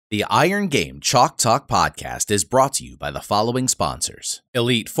The Iron Game Chalk Talk podcast is brought to you by the following sponsors: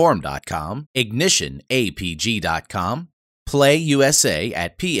 EliteForm.com, IgnitionAPG.com, PlayUSA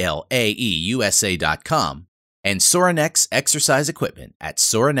at PLAEUSA.com, and Sorinex Exercise Equipment at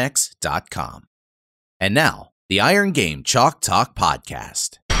Sorinex.com. And now, the Iron Game Chalk Talk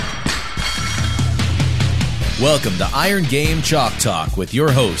podcast. Welcome to Iron Game Chalk Talk with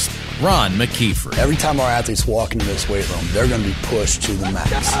your host, Ron McKeefery. Every time our athletes walk into this weight room, they're going to be pushed to the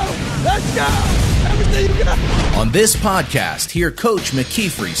max. Let's go! Everything you got! On this podcast, hear Coach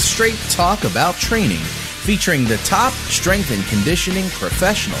McKeefery's straight talk about training, featuring the top strength and conditioning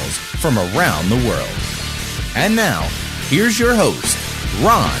professionals from around the world. And now, here's your host,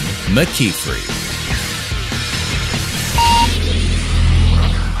 Ron McKeefery.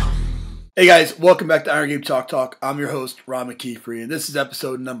 Hey guys, welcome back to Iron Game Chalk Talk. I'm your host, Ron McKeefery, and this is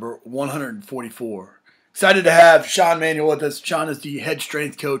episode number 144. Excited to have Samuel Manuel with us. Sean is the head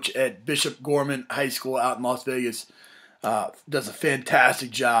strength coach at Bishop Gorman High School out in Las Vegas. Does a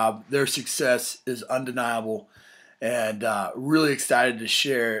fantastic job. Their success is undeniable, and really excited to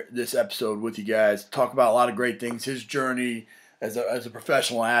share this episode with you guys. Talk about a lot of great things, his journey as a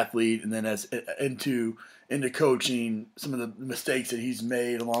professional athlete, and then as into coaching, some of the mistakes that he's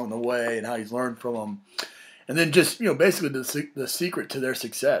made along the way and how he's learned from them. And then just, basically the secret to their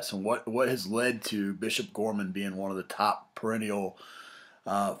success and what has led to Bishop Gorman being one of the top perennial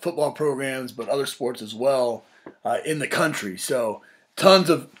football programs, but other sports as well in the country. So tons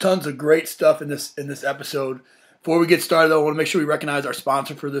of great stuff in this episode. Before we get started, though, I want to make sure we recognize our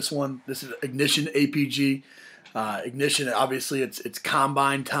sponsor for this one. This is Ignition APG. Ignition, obviously, it's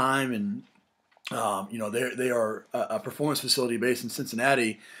combine time, and they are a performance facility based in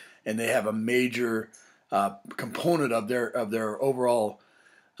Cincinnati, and they have a major component of their overall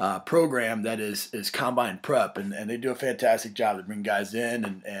program that is combine prep, and they do a fantastic job to bring guys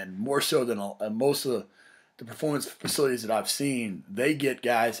in, and more so than most of the performance facilities that I've seen, they get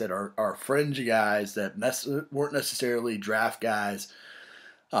guys that are fringe guys that weren't necessarily draft guys.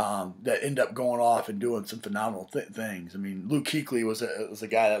 That end up going off and doing some phenomenal things. I mean, Luke Kuechly was a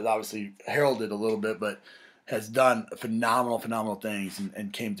guy that was obviously heralded a little bit, but has done phenomenal things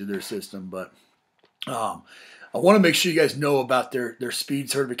and came through their system. But I want to make sure you guys know about their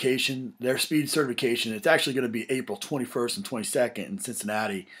speed certification. Their speed certification, it's actually going to be April 21st and 22nd in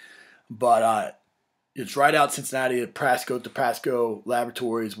Cincinnati. But it's right out Cincinnati at Pasco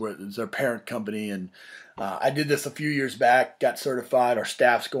Laboratories, where it's their parent company. And I did this a few years back, got certified. Our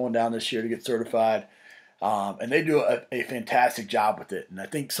staff's going down this year to get certified. And they do a fantastic job with it. And I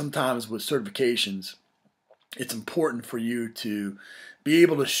think sometimes with certifications, it's important for you to be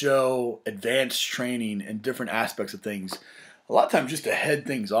able to show advanced training in different aspects of things. A lot of times just to head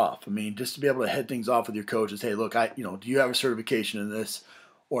things off. I mean, just to be able to head things off with your coaches. Hey, look, do you have a certification in this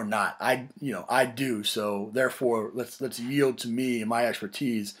or not? I do. So therefore, let's yield to me and my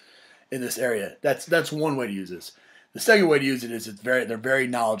expertise in this area. That's one way to use this. The second way to use it is they're very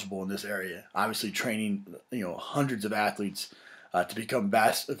knowledgeable in this area. Obviously, training hundreds of athletes to become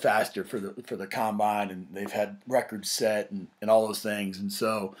faster for the combine, and they've had records set and all those things. And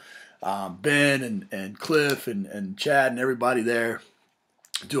so Ben and Cliff and Chad and everybody there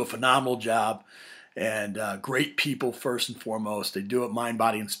do a phenomenal job, and great people first and foremost. They do it mind,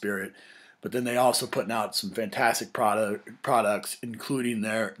 body, and spirit. But then they also putting out some fantastic products, including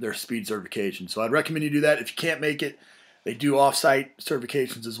their speed certification. So I'd recommend you do that. If you can't make it, they do off-site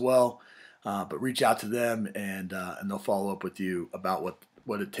certifications as well. But reach out to them, and they'll follow up with you about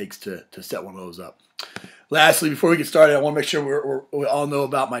what it takes to set one of those up. Lastly, before we get started, I want to make sure we all know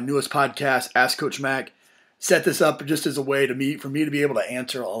about my newest podcast, Ask Coach Mac. Set this up just as a way for me to be able to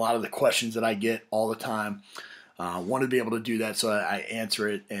answer a lot of the questions that I get all the time. Wanted to be able to do that, so I answer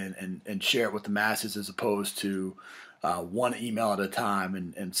it and share it with the masses as opposed to one email at a time.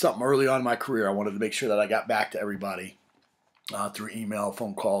 And something early on in my career, I wanted to make sure that I got back to everybody through email,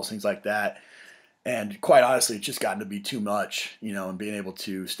 phone calls, things like that. And quite honestly, it's just gotten to be too much, and being able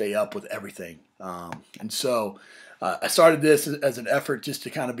to stay up with everything. And so I started this as an effort just to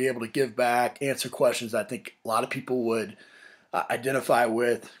kind of be able to give back, answer questions I think a lot of people would identify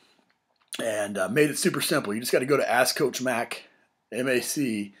with. And made it super simple. You just got to go to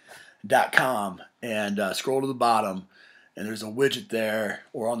AskCoachMac.com and scroll to the bottom, and there's a widget there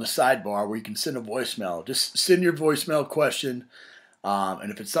or on the sidebar where you can send a voicemail. Just send your voicemail question,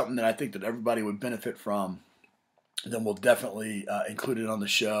 and if it's something that I think that everybody would benefit from, then we'll definitely include it on the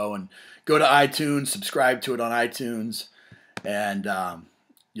show. And go to iTunes, subscribe to it on iTunes, and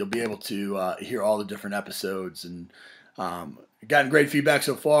you'll be able to hear all the different episodes. And gotten great feedback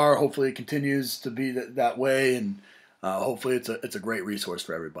so far. Hopefully it continues to be that way. And hopefully it's a great resource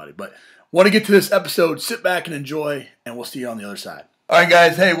for everybody. But want to get to this episode, sit back and enjoy, and we'll see you on the other side. All right,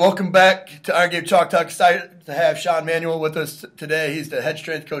 guys. Hey, welcome back to Iron Game Chalk Talk. Excited to have Sean Manuel with us today. He's the head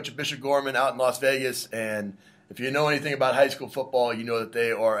strength coach at Bishop Gorman out in Las Vegas. And if you know anything about high school football, you know that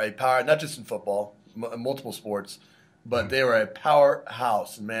they are a power, not just in football, multiple sports, but they are a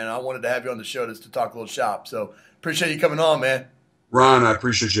powerhouse. And, man, I wanted to have you on the show just to talk a little shop. So appreciate you coming on, man. Ron, I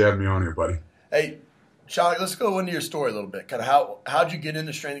appreciate you having me on here, buddy. Hey, Sean, let's go into your story a little bit. Kind of how'd you get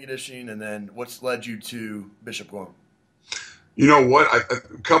into strength and conditioning, and then what's led you to Bishop Gorman? You know what?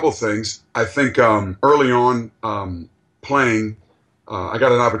 A couple of things. I think early on playing, I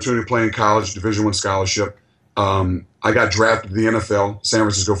got an opportunity to play in college, Division I scholarship. I got drafted to the NFL, San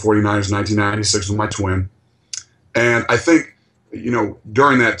Francisco 49ers, 1996 with my twin. And I think,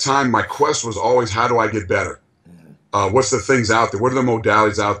 during that time, my quest was always, how do I get better? What's the things out there? What are the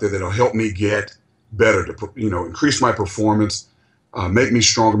modalities out there that'll help me get better, to increase my performance, make me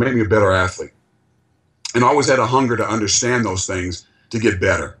stronger, make me a better athlete? And I always had a hunger to understand those things to get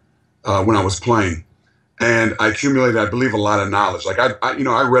better when I was playing. And I accumulated, I believe, a lot of knowledge. Like I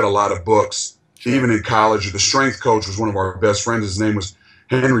read a lot of books, even in college. The strength coach was one of our best friends. His name was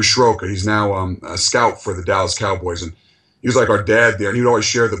Henry Schroeder. He's now a scout for the Dallas Cowboys. And he was like our dad there. And he would always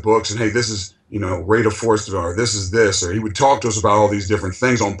share the books and, hey, this is, rate of force, or this is this. Or he would talk to us about all these different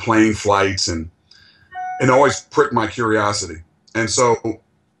things on plane flights and always pricked my curiosity. And so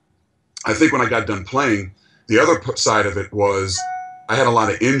I think when I got done playing, the other side of it was I had a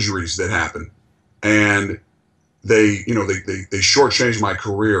lot of injuries that happened, and they shortchanged my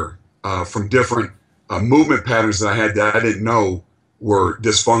career from different movement patterns that I had that I didn't know were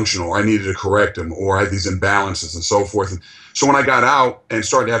dysfunctional, or I needed to correct them, or I had these imbalances and so forth. And so when I got out and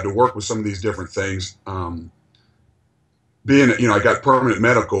started to have to work with some of these different things, I got permanent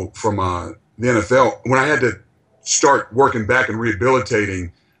medical from the NFL. When I had to start working back and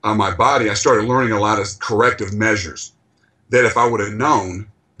rehabilitating my body, I started learning a lot of corrective measures that if I would have known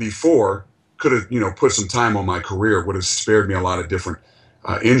before, could have, put some time on my career, would have spared me a lot of different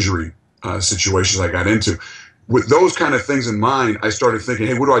injury situations I got into. With those kind of things in mind, I started thinking,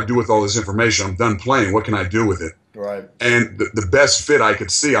 hey, what do I do with all this information? I'm done playing. What can I do with it? Right. And the best fit I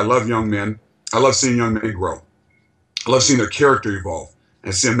could see, I love young men. I love seeing young men grow. I love seeing their character evolve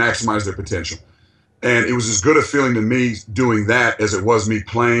and see them maximize their potential. And it was as good a feeling to me doing that as it was me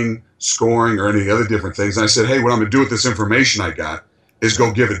playing, scoring, or any other different things. And I said, hey, what I'm going to do with this information I got is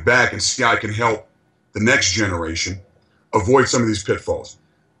go give it back and see how I can help the next generation avoid some of these pitfalls,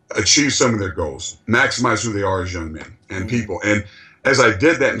 achieve some of their goals, maximize who they are as young men and people. And as I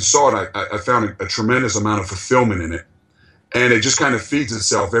did that and saw it, I found a tremendous amount of fulfillment in it. And it just kind of feeds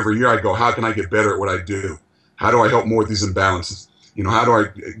itself. Every year I go, how can I get better at what I do? How do I help more with these imbalances? How do I,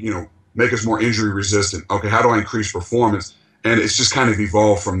 make us more injury resistant? Okay, how do I increase performance? And it's just kind of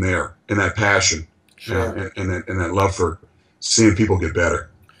evolved from there in that passion. Sure. and that love for seeing people get better.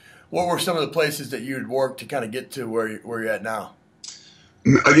 What were some of the places that you'd worked to kind of get to where you're at now?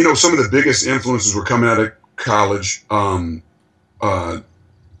 Some of the biggest influences were coming out of college,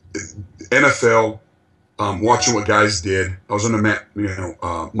 NFL, watching what guys did. I was under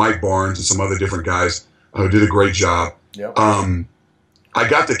Mike Barnes and some other different guys who did a great job. Yep. I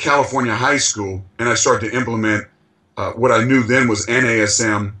got to California high school, and I started to implement what I knew then was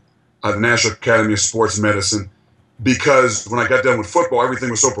NASM, the National Academy of Sports Medicine, because when I got done with football,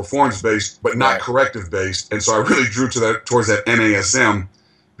 everything was so performance-based, but not corrective-based. And so I really drew towards that NASM.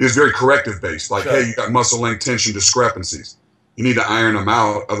 It was very corrective-based. Like, hey, you got muscle length tension discrepancies. You need to iron them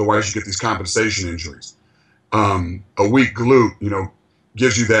out, otherwise you get these compensation injuries. A weak glute,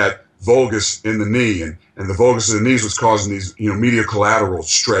 gives you that vulgus in the knee, and the vulgus in the knees was causing these, medial collateral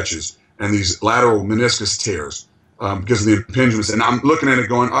stretches and these lateral meniscus tears because of the impingements. And I'm looking at it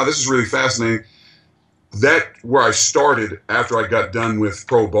going, oh, this is really fascinating. That where I started after I got done with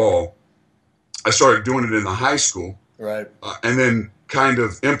pro ball, I started doing it in the high school. Right. And then kind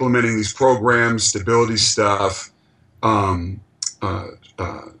of implementing these programs, stability stuff. After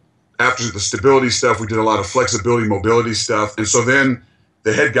the stability stuff, we did a lot of flexibility, mobility stuff. And so then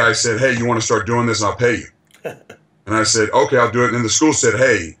the head guy said, hey, you want to start doing this and I'll pay you. And I said, okay, I'll do it. And then the school said,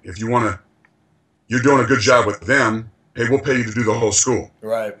 hey, if you want to, you're doing a good job with them, hey, we'll pay you to do the whole school.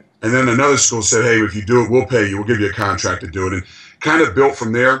 Right. And then another school said, hey, if you do it, we'll pay you. We'll give you a contract to do it. And kind of built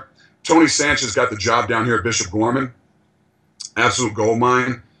from there. Tony Sanchez got the job down here at Bishop Gorman. Absolute gold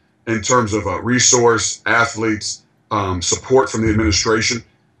mine in terms of resource, athletes, support from the administration.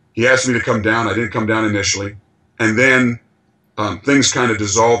 He asked me to come down. I didn't come down initially. And then things kind of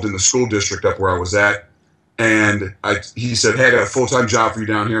dissolved in the school district up where I was at. And he said, hey, I got a full-time job for you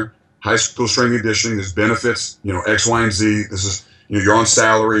down here. high school strength and conditioning. There's benefits, X, Y, and Z. This is, you're on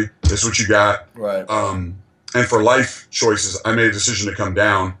salary. This is what you got. Right. And for life choices, I made a decision to come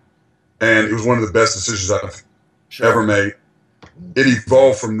down, and it was one of the best decisions I've ever made. It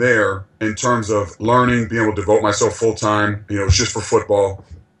evolved from there in terms of learning, being able to devote myself full time. It was just for football.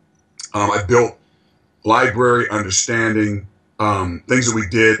 I built library, understanding, things that we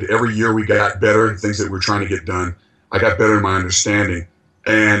did. Every year we got better, things that we were trying to get done. I got better in my understanding.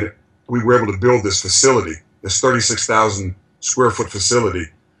 And we were able to build this facility, this 36,000 square foot facility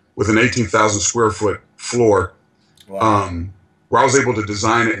with an 18,000 square foot floor, Wow. where I was able to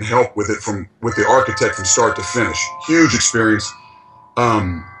design it and help with it with the architect from start to finish. Huge experience.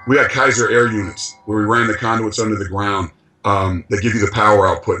 We had Kaiser air units where we ran the conduits under the ground. They give you the power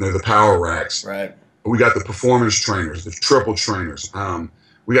output, and they're the power racks. Right. We got the performance trainers, the triple trainers.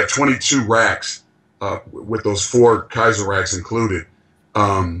 We got 22 racks with those 4 Kaiser racks included.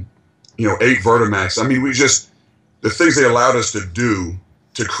 8 Vertimax. I mean, the things they allowed us to do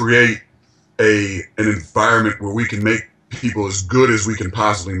to create an environment where we can make people as good as we can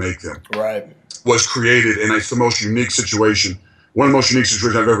possibly make them. Right. Was created, and it's the most unique situation, one of the most unique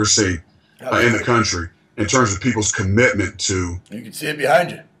situations I've ever seen in the country in terms of people's commitment to. You can see it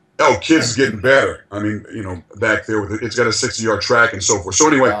behind you. Oh, kids getting better. I mean, back there with it's got a 60-yard track and so forth. So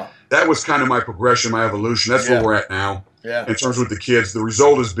anyway, Wow. That was kind of my progression, my evolution. That's where we're at now. Yeah. In terms with the kids, the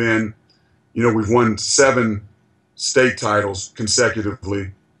result has been, we've won 7 state titles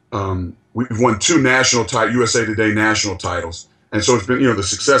consecutively. We've won 2 national USA Today national titles, and so it's been, the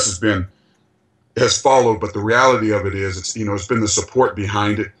success has followed. But the reality of it is, it's been the support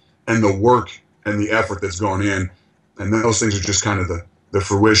behind it and the work and the effort that's gone in, and those things are just kind of the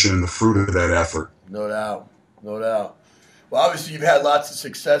fruition and the fruit of that effort. No doubt. No doubt. Well, obviously you've had lots of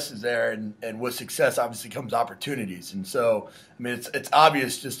successes there, and with success obviously comes opportunities. And so, I mean, it's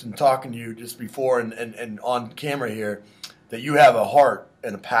obvious just in talking to you just before and on camera here that you have a heart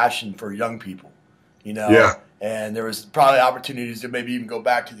and a passion for young people, Yeah. And there was probably opportunities to maybe even go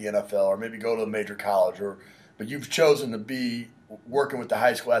back to the NFL or maybe go to a major college, but you've chosen to be working with the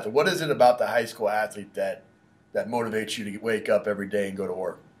high school athlete. What is it about the high school athlete that motivates you to wake up every day and go to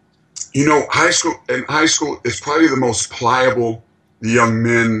work? High school is probably the most pliable the young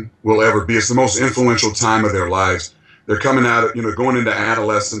men will ever be. It's the most influential time of their lives. They're coming out of, going into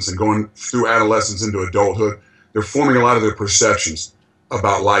adolescence and going through adolescence into adulthood. They're forming a lot of their perceptions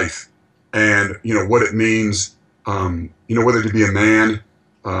about life and, what it means, whether to be a man,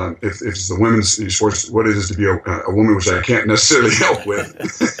 if it's the women's sports, what it is to be a woman, which I can't necessarily help with.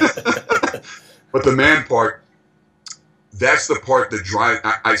 But the man part, that's the part that drives.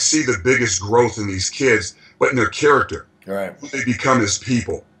 I see the biggest growth in these kids, but in their character. Right. Who they become as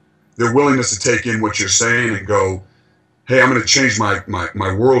people. Their willingness to take in what you're saying and go, hey, I'm going to change my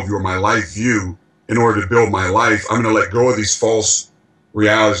worldview or my life view in order to build my life. I'm going to let go of these false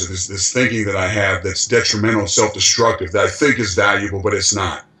realities, this thinking that I have that's detrimental, self-destructive, that I think is valuable, but it's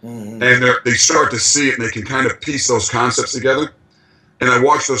not. Mm-hmm. And they start to see it, and they can kind of piece those concepts together. And I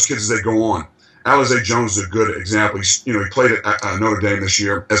watch those kids as they go on. Alizé Jones is a good example. He played at Notre Dame this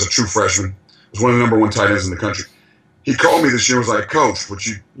year as a true freshman. Was one of the number 1 tight ends in the country. He called me this year and was like, Coach, what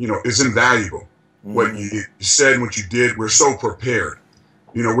is invaluable. Mm-hmm. What you said and what you did, we're so prepared.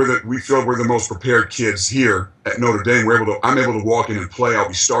 We feel we're the most prepared kids here at Notre Dame. I'm able to walk in and play. I'll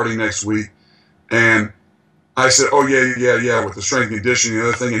be starting next week. And I said, oh, yeah, with the strength and conditioning and the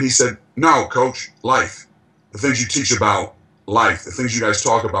other thing. And he said, no, Coach, life. The things you teach about life, the things you guys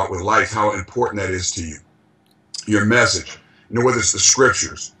talk about with life, how important that is to you. Your message, whether it's the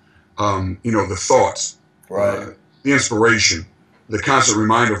scriptures, the thoughts, right, the inspiration, the constant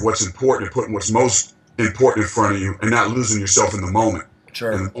reminder of what's important and putting what's most important in front of you and not losing yourself in the moment.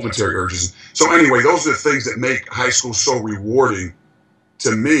 Sure. And the momentary urges. So anyway, those are the things that make high school so rewarding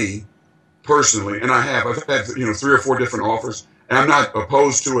to me personally. And I've had 3 or 4 different offers, and I'm not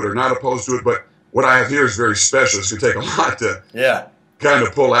opposed to it or not opposed to it, but what I have here is very special. It's going to take a lot to kind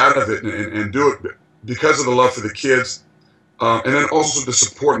of pull out of it and do it because of the love for the kids, and then also the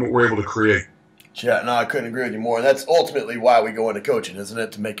support and what we're able to create. Yeah, no, I couldn't agree with you more. That's ultimately why we go into coaching, isn't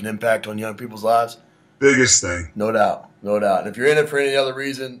it? To make an impact on young people's lives. Biggest thing. No doubt. And if you're in it for any other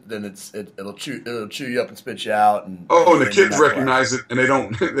reason, then it'll chew you up and spit you out. And the kids recognize it and they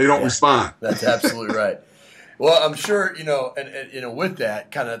don't respond. That's absolutely right. Well, I'm sure and with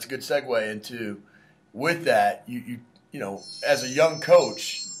that, kind of that's a good segue into with that you as a young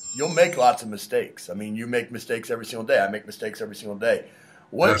coach, you'll make lots of mistakes. I mean, you make mistakes every single day. I make mistakes every single day.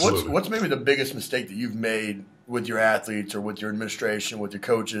 What's maybe the biggest mistake that you've made with your athletes or with your administration, with your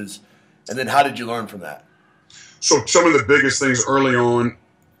coaches, and then how did you learn from that? So some of the biggest things early on,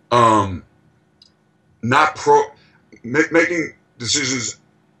 Making decisions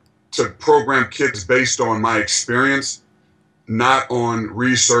to program kids based on my experience, not on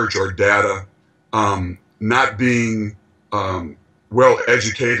research or data, not being well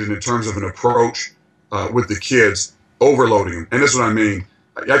educated in terms of an approach with the kids, overloading them. And this is what I mean.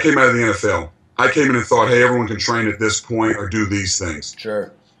 I came out of the NFL. I came in and thought, hey, everyone can train at this point or do these things.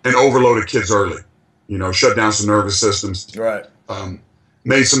 Sure. And overloaded kids early. Shut down some nervous systems. Right.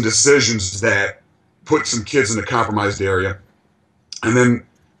 Made some decisions that put some kids in a compromised area. And then,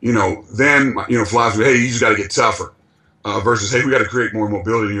 philosophy, hey, you just got to get tougher. Versus, hey, we got to create more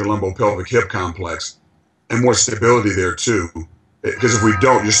mobility in your lumbopelvic hip complex and more stability there too. Because if we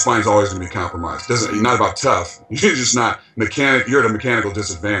don't, your spine's always going to be compromised. You're not about tough. You're just not mechanic. You're at a mechanical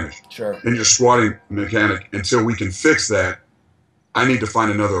disadvantage. Sure. And you're squatting mechanic. Until we can fix that, I need to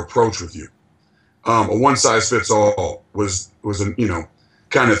find another approach with you. A one-size-fits-all was a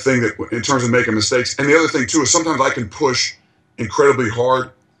kind of thing that in terms of making mistakes. And the other thing too is sometimes I can push incredibly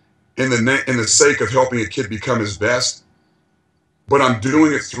hard in the sake of helping a kid become his best, but I'm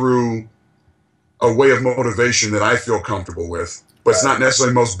doing it through a way of motivation that I feel comfortable with, but it's not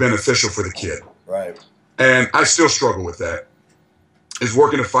necessarily most beneficial for the kid. Right. And I still struggle with that, is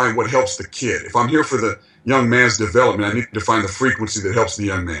working to find what helps the kid. If I'm here for the young man's development, I need to find the frequency that helps the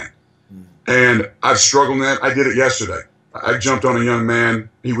young man. And I've struggled in that. I did it yesterday. I jumped on a young man.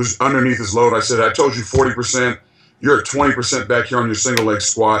 He was underneath his load. I said, I told you 40%. You're at 20% back here on your single leg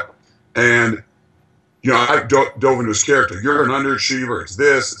squat. And, I dove into his character. You're an underachiever. It's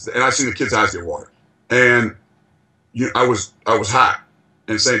this. And I see the kid's eyes get watered. And I was hot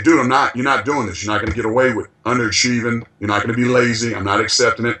and saying, dude, you're not doing this. You're not going to get away with underachieving. You're not going to be lazy. I'm not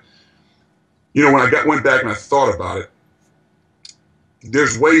accepting it. When I went back and I thought about it,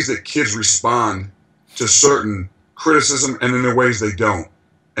 there's ways that kids respond to certain criticism, and then there are ways they don't.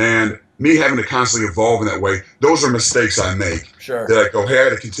 And me having to constantly evolve in that way, those are mistakes I make. Sure. That I go, hey, I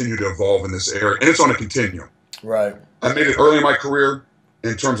got to continue to evolve in this area. And it's on a continuum. Right. I made it early in my career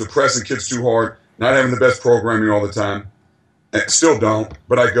in terms of pressing kids too hard, not having the best programming all the time. And still don't.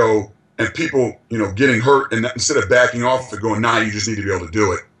 But I go, and people, getting hurt, and instead of backing off and going, nah, you just need to be able to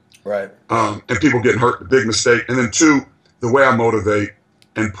do it. Right. And people getting hurt, big mistake. And then two, the way I motivate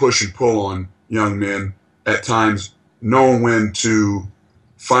and push and pull on young men at times, knowing when to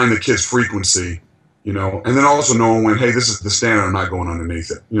find the kid's frequency, and then also knowing when, hey, this is the standard, I'm not going underneath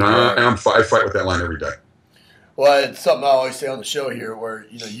it. I fight with that line every day. Well, it's something I always say on the show here, where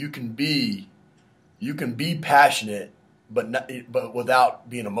you can be passionate, but without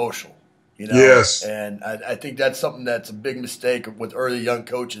being emotional. Yes. And I think that's something that's a big mistake with early young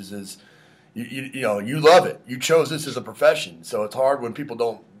coaches is, you love it. You chose this as a profession, so it's hard when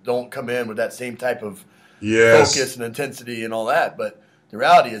people don't come in with that same type of focus and intensity and all that. But the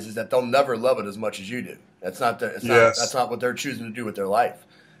reality is that they'll never love it as much as you do. That's not what they're choosing to do with their life.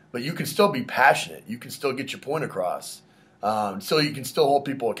 But you can still be passionate. You can still get your point across. So you can still hold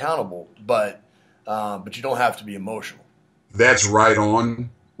people accountable, but you don't have to be emotional. That's right on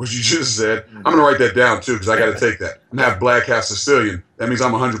what you just said. I'm going to write that down too, because I got to take that. I'm half black, half Sicilian. That means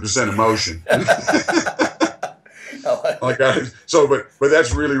I'm 100% emotion. But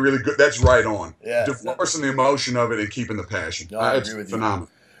that's really, really good. That's right on. Yeah. Divorcing the emotion of it and keeping the passion. No, I agree with you. Phenomenal.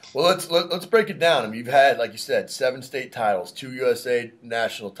 Well, let's break it down. I mean, you've had, like you said, 7 state titles, 2 USA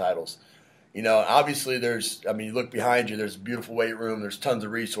national titles. Obviously you look behind you, there's a beautiful weight room, there's tons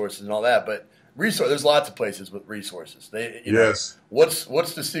of resources and all that, but there's lots of places with resources. Yes. What's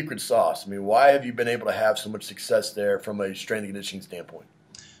the secret sauce? I mean, why have you been able to have so much success there from a strength and conditioning standpoint?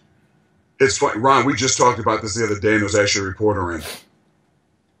 It's funny, Ron, we just talked about this the other day, and there was actually a reporter in.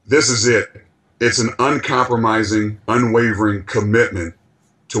 This is it. It's an uncompromising, unwavering commitment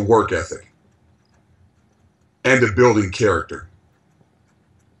to work ethic and to building character,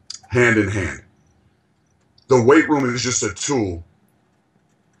 hand in hand. The weight room is just a tool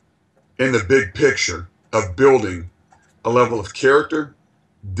in the big picture of building a level of character,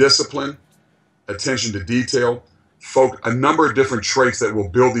 discipline, attention to detail, a number of different traits that will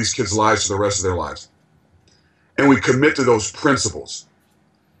build these kids' lives for the rest of their lives. And we commit to those principles.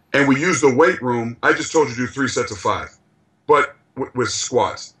 And we use the weight room. I just told you to do 3 sets of 5, but with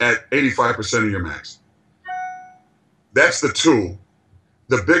squats at 85% of your max. That's the tool.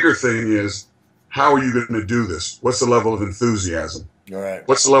 The bigger thing is, how are you going to do this? What's the level of enthusiasm? All right.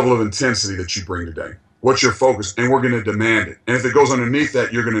 What's the level of intensity that you bring today? What's your focus? And we're going to demand it. And if it goes underneath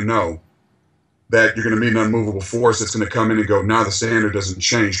that, you're going to know that you're going to meet an unmovable force that's going to come in and go, now the standard doesn't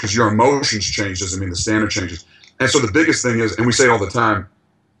change, because your emotions change doesn't mean the standard changes. And so the biggest thing is, and we say it all the time,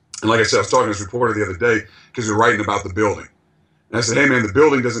 and like I said, I was talking to this reporter the other day because we were writing about the building. And I said, hey, man, the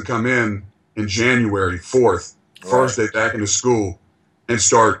building doesn't come in January 4th, first day back into school, and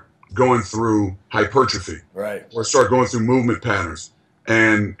start going through hypertrophy. Right. Or start going through movement patterns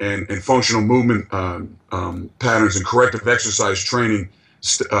and functional movement patterns and corrective exercise training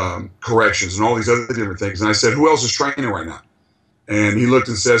corrections and all these other different things. And I said, who else is training right now? And he looked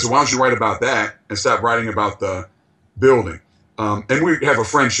and said, so why don't you write about that and stop writing about the building? And we have a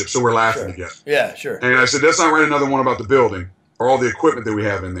friendship, so we're laughing together. Yeah, sure. And I said, let's not write another one about the building or all the equipment that we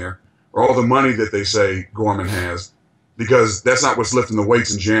have in there or all the money that they say Gorman has, because that's not what's lifting the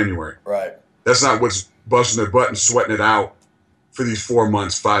weights in January. Right. That's not what's busting their butt and sweating it out for these 4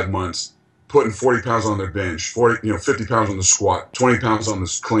 months, 5 months, putting 40 pounds on their bench, 50 pounds on the squat, 20 pounds on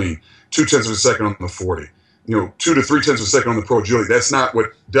the clean, 0.2 of a second on the 40, 2 to 3/10 of a second on the pro agility. That's not what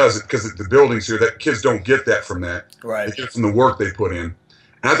does it, because the buildings here, that kids don't get that from that. Right. They get it from the work they put in.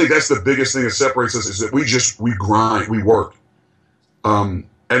 And I think that's the biggest thing that separates us, is that we grind, we work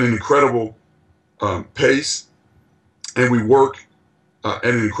at an incredible pace, and we work at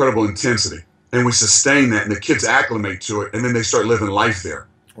an incredible intensity, and we sustain that, and the kids acclimate to it, and then they start living life there.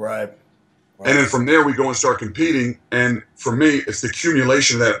 Right. And then from there, we go and start competing. And for me, it's the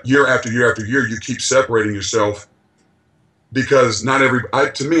accumulation of that year after year after year. You keep separating yourself, because not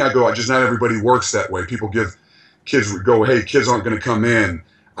everybody works that way. People give kids go, hey, kids aren't going to come in.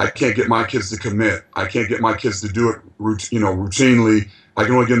 I can't get my kids to commit. I can't get my kids to do it routinely. I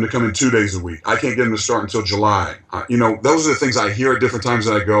can only get them to come in 2 days a week. I can't get them to start until July. Those are the things I hear at different times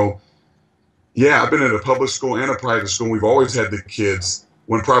that I go, yeah, I've been at a public school and a private school. We've always had the kids,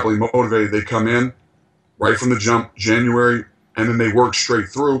 when properly motivated, they come in right from the jump, January, and then they work straight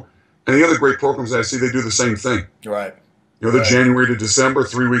through. And the other great programs that I see, they do the same thing. Right. They're January to December,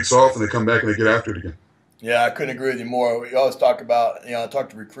 3 weeks off, and they come back and they get after it again. Yeah, I couldn't agree with you more. We always talk about, I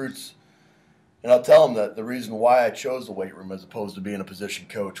talk to recruits, and I'll tell them that the reason why I chose the weight room as opposed to being a position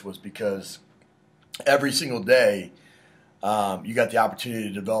coach was because every single day you got the opportunity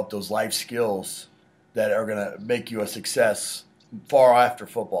to develop those life skills that are going to make you a success far after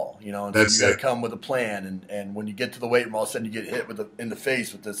football, and so you got to come with a plan. And when you get to the weight room, all of a sudden you get hit in the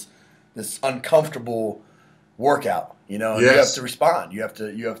face with this uncomfortable workout, and you have to respond. You have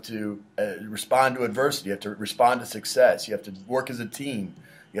to respond to adversity. You have to respond to success. You have to work as a team.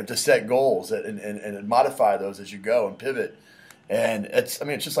 You have to set goals and modify those as you go and pivot. And it's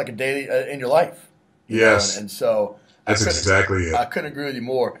just like a daily in your life. Yes. And so that's exactly it. I couldn't agree with you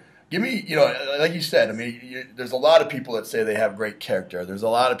more. Give me, like you said, there's a lot of people that say they have great character. There's a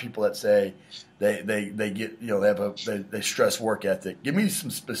lot of people that say they get, they stress work ethic. Give me some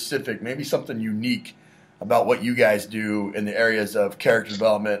specific, maybe something unique about what you guys do in the areas of character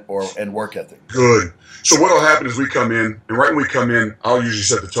development and work ethic. Good. So what will happen is we come in, and right when we come in, I'll usually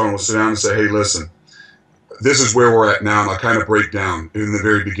set the tone. We'll sit down and say, hey, listen, this is where we're at now, and I'll kind of break down in the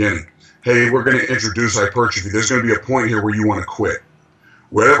very beginning. Hey, we're going to introduce hypertrophy. There's going to be a point here where you want to quit.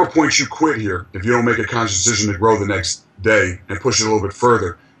 Whatever point you quit here, if you don't make a conscious decision to grow the next day and push it a little bit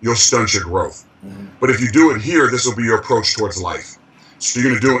further, you'll stunt your growth. Mm-hmm. But if you do it here, this will be your approach towards life. So you're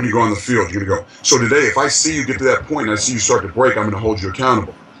going to do it when you go on the field. You're going to go. So today, if I see you get to that point and I see you start to break, I'm going to hold you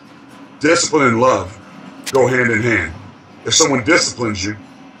accountable. Discipline and love go hand in hand. If someone disciplines you,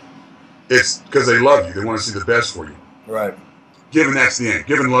 it's because they love you. They want to see the best for you. Right. Giving, that's the aim.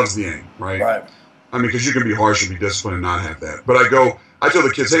 Giving love's the aim, right? Right. Because you can be harsh and be disciplined and not have that. But I tell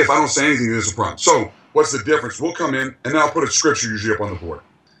the kids, hey, if I don't say anything, there's a problem. So what's the difference? We'll come in, and then I'll put a scripture usually up on the board.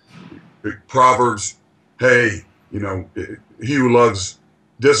 Proverbs, hey, he who loves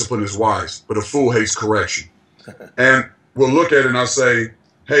discipline is wise, but a fool hates correction. And we'll look at it, and I'll say,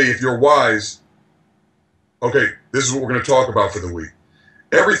 hey, if you're wise, okay, this is what we're going to talk about for the week.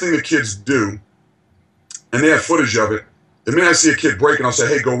 Everything the kids do, and they have footage of it, the minute I see a kid breaking, I'll say,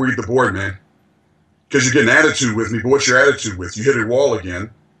 hey, go read the board, man. Because you're getting attitude with me, but what's your attitude with? You hit a wall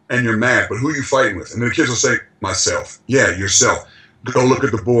again, and you're mad, but who are you fighting with? And then the kids will say, myself. Yeah, yourself. Go look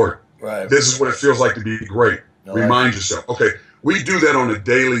at the board. Right. This is what it feels like to be great. All Remind right. yourself. Okay, we do that on a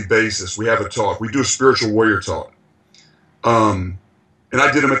daily basis. We have a talk. We do a spiritual warrior talk. And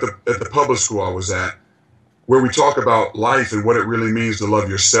I did them at the public school I was at, where we talk about life and what it really means to love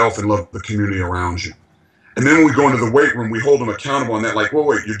yourself and love the community around you. And then when we go into the weight room, we hold them accountable on that. Like, well,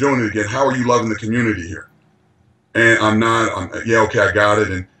 wait, you're doing it again. How are you loving the community here? And I'm not. Yeah, okay, I got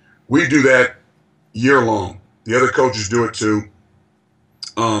it. And we do that year long. The other coaches do it too.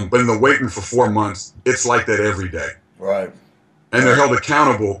 But in the weight room for 4 months, it's like that every day. Right. And they're held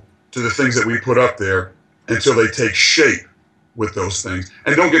accountable to the things that we put up there until they take shape with those things.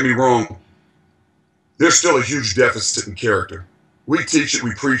 And don't get me wrong, there's still a huge deficit in character. We teach it,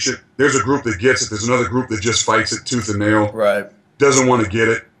 we preach it. There's a group that gets it. There's another group that just fights it tooth and nail. Right. doesn't want to get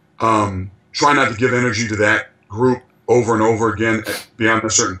it. Try not to give energy to that group over and over again beyond a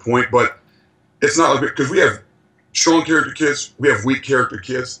certain point. But it's not like, because we have strong character kids, we have weak character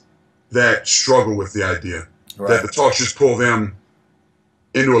kids that struggle with the idea that the talks just pull them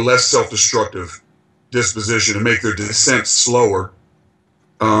into a less self-destructive disposition and make their descent slower.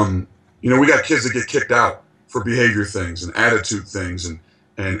 We got kids that get kicked out for behavior things and attitude things and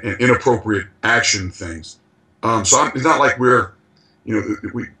inappropriate action things. It's not like we're,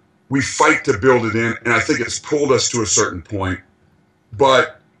 we fight to build it in, and I think it's pulled us to a certain point,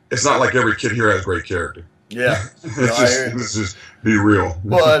 but it's not like every kid here has great character. Yeah. Let's just be real.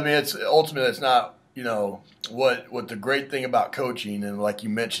 Well, I mean, it's not, what the great thing about coaching, and like you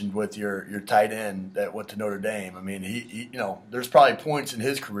mentioned with your tight end that went to Notre Dame. I mean, he there's probably points in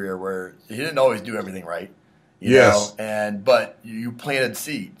his career where he didn't always do everything right. You know, but you planted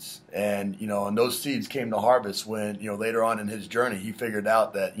seeds, and and those seeds came to harvest when later on in his journey he figured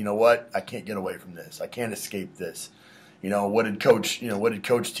out that what, I can't get away from this, I can't escape this. What did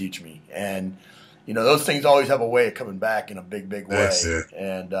coach teach me? And those things always have a way of coming back in a big way. That's it.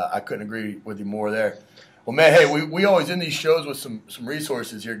 And I couldn't agree with you more there. Well, man, hey, we always end these shows with some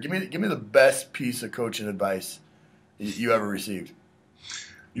resources here. Give me the best piece of coaching advice you ever received.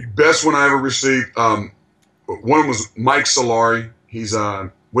 The best one I ever received. One was Mike Solari. He's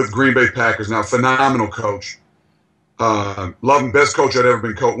with Green Bay Packers now. Phenomenal coach. Love him. Best coach I'd ever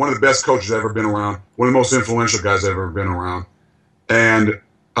been coached. One of the best coaches I've ever been around. One of the most influential guys I've ever been around. And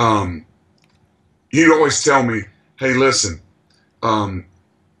he'd always tell me, "Hey, listen,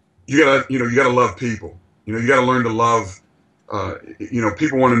 you gotta love people. You gotta learn to love.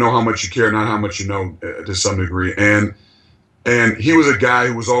 People want to know how much you care, not how much you know, to some degree." And he was a guy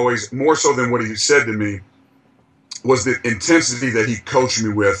who was always, more so than what he said to me, was the intensity that he coached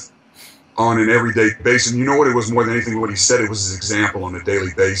me with on an everyday basis. And you know what it was more than anything, what he said, it was his example on a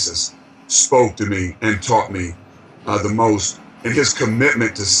daily basis, spoke to me and taught me the most. And his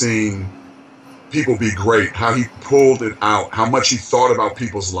commitment to seeing people be great, how he pulled it out, how much he thought about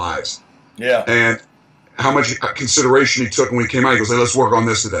people's lives. Yeah. And how much consideration he took when we came out. He goes, "Hey, let's work on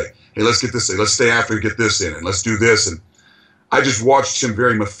this today. Hey, let's get this in. Let's stay after and get this in, and let's do this." And I just watched him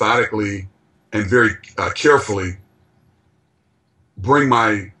very methodically and very carefully bring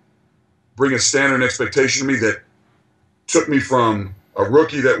a standard and expectation to me that took me from a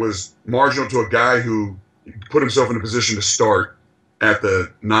rookie that was marginal to a guy who put himself in a position to start at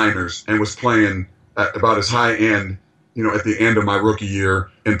the Niners and was playing at about as high end, at the end of my rookie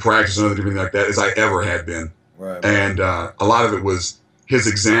year in practice and everything like that, as I ever had been. Right. And a lot of it was his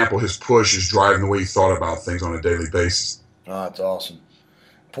example, his push, his driving, the way he thought about things on a daily basis. Oh, that's awesome.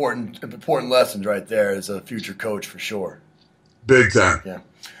 Important lessons right there as a future coach for sure. Big time. Yeah.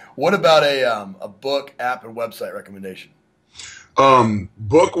 What about a book, app, and website recommendation?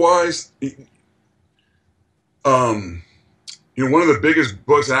 Book wise, one of the biggest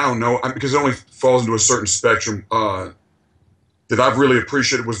books, and I don't know, because it only falls into a certain spectrum, that I've really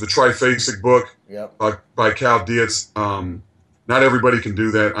appreciated was the Triphasic book. Yep. by Cal Dietz. Not everybody can do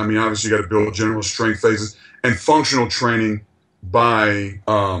that. I mean, obviously you got to build general strength phases and functional training by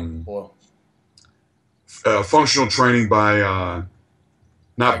functional training by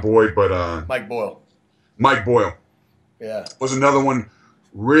not Boyd, but Mike Boyle. Mike Boyle. Yeah. Was another one,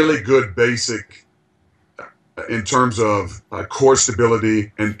 really good basic in terms of core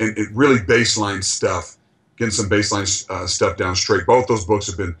stability and really baseline stuff, getting some baseline stuff down straight. Both those books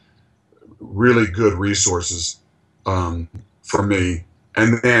have been really good resources for me.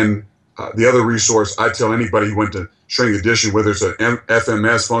 And then the other resource I tell anybody who went to Strength Edition, whether it's an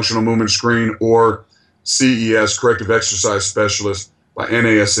FMS, Functional Movement Screen, or CES, Corrective Exercise Specialist by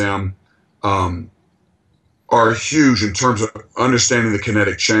NASM, are huge in terms of understanding the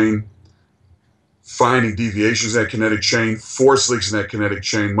kinetic chain, finding deviations in that kinetic chain, force leaks in that kinetic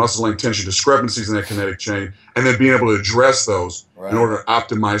chain, muscle length tension discrepancies in that kinetic chain, and then being able to address those in order to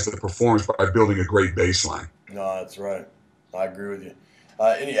optimize the performance by building a great baseline. No, that's right. I agree with you.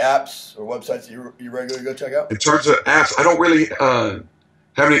 Any apps or websites that you regularly go check out? In terms of apps, I don't really have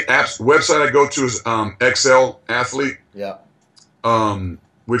any apps. The website I go to is XL Athlete,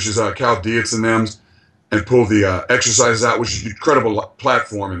 which is Cal Dietz and them, and pull the exercises out, which is an incredible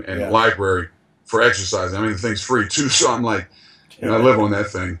platform and library for exercise. I mean, the thing's free too, so I'm like, I live on that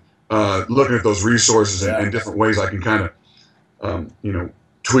thing. Looking at those resources and different ways I can kind of,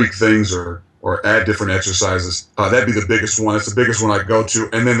 tweak things or add different exercises. That'd be the biggest one. That's the biggest one I go to.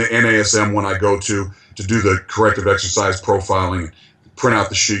 And then the NASM one I go to do the corrective exercise profiling, print out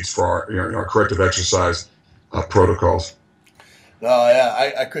the sheets for our corrective exercise protocols. No,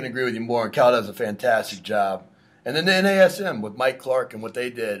 yeah, I couldn't agree with you more. And Cal does a fantastic job. And then the NASM with Mike Clark and what they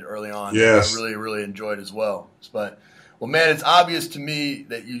did early on, yes. I really, really enjoyed as well. But, well, man, it's obvious to me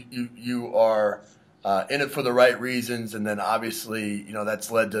that you are in it for the right reasons, and then obviously, that's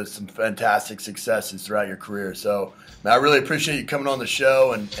led to some fantastic successes throughout your career. So, man, I really appreciate you coming on the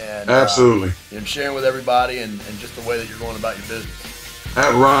show and absolutely, and sharing with everybody and just the way that you're going about your business.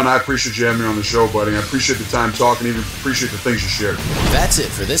 Ron, I appreciate you having me on the show, buddy. I appreciate the time talking, even appreciate the things you shared. That's it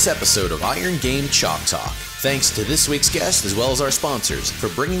for this episode of Iron Game Chalk Talk. Thanks to this week's guest as well as our sponsors for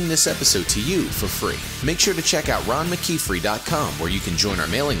bringing this episode to you for free. Make sure to check out ronmckeefery.com where you can join our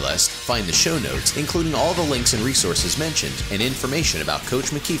mailing list, find the show notes, including all the links and resources mentioned, and information about Coach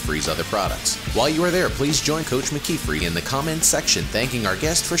McKeefery's other products. While you are there, please join Coach McKeefery in the comments section thanking our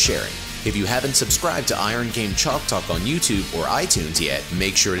guest for sharing. If you haven't subscribed to Iron Game Chalk Talk on YouTube or iTunes yet,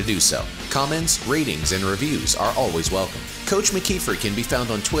 make sure to do so. Comments, ratings, and reviews are always welcome. Coach McKeefery can be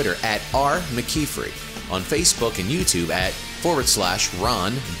found on Twitter at @RMcKeefery, on Facebook and YouTube at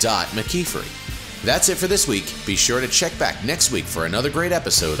 /Ron.McKeefery. That's it for this week. Be sure to check back next week for another great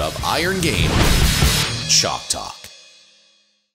episode of Iron Game Chalk Talk.